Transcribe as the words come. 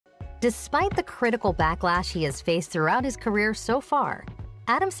Despite the critical backlash he has faced throughout his career so far,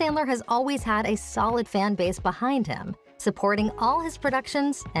 Adam Sandler has always had a solid fan base behind him, supporting all his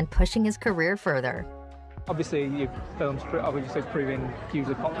productions and pushing his career further. Obviously, your film's obviously proving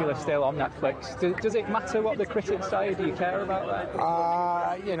hugely popular still on Netflix. Does it matter what the critics say? Do you care about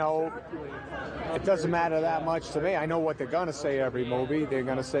that? You know, it doesn't matter that much to me. I know what they're gonna say every movie. They're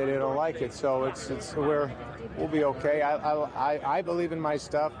gonna say they don't like it, so we'll be okay. I believe in my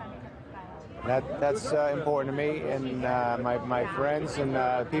stuff. That's important to me and my friends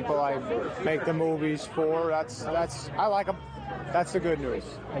and people I make the movies for. I like them. That's the good news.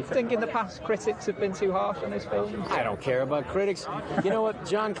 I think in the past critics have been too harsh on his films. I don't care about critics. You know what?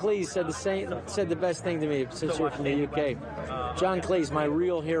 John Cleese said the best thing to me since you're from the UK. John Cleese, my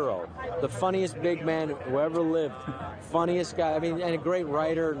real hero, the funniest big man who ever lived, funniest guy. I mean, and a great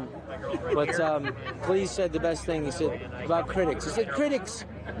writer. But Cleese said the best thing. He said about critics. He said, "Critics,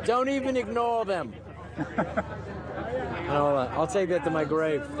 don't even ignore them." I'll take that to my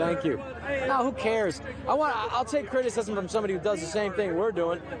grave. Thank you. No, who cares? I'll take criticism from somebody who does the same thing we're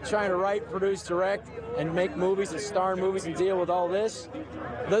doing, trying to write, produce, direct, and make movies and star in movies and deal with all this.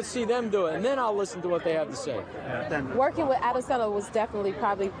 Let's see them do it, and then I'll listen to what they have to say. Working with Adam Sandler was definitely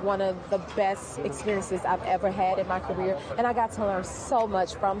probably one of the best experiences I've ever had in my career, and I got to learn so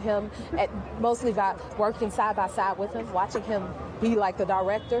much from him, mostly by working side by side with him, watching him be like the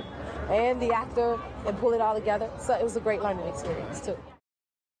director and the actor and pull it all together. So it was a great learning experience, too.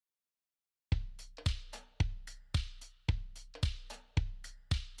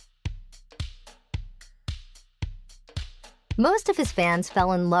 Most of his fans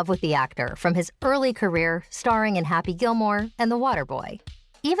fell in love with the actor from his early career starring in Happy Gilmore and The Waterboy.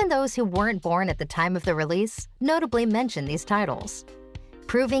 Even those who weren't born at the time of the release notably mention these titles,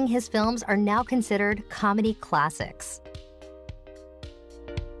 proving his films are now considered comedy classics.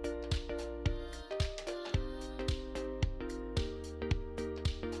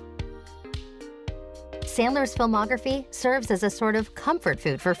 Sandler's filmography serves as a sort of comfort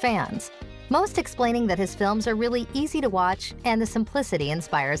food for fans, most explaining that his films are really easy to watch and the simplicity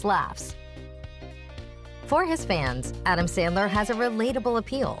inspires laughs. For his fans, Adam Sandler has a relatable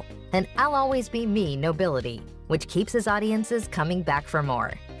appeal, an "I'll always be me" nobility, which keeps his audiences coming back for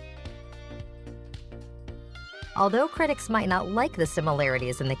more. Although critics might not like the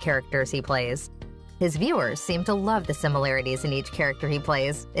similarities in the characters he plays, his viewers seem to love the similarities in each character he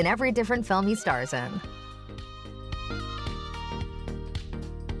plays in every different film he stars in.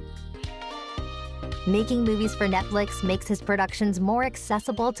 Making movies for Netflix makes his productions more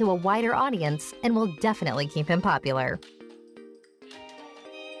accessible to a wider audience and will definitely keep him popular.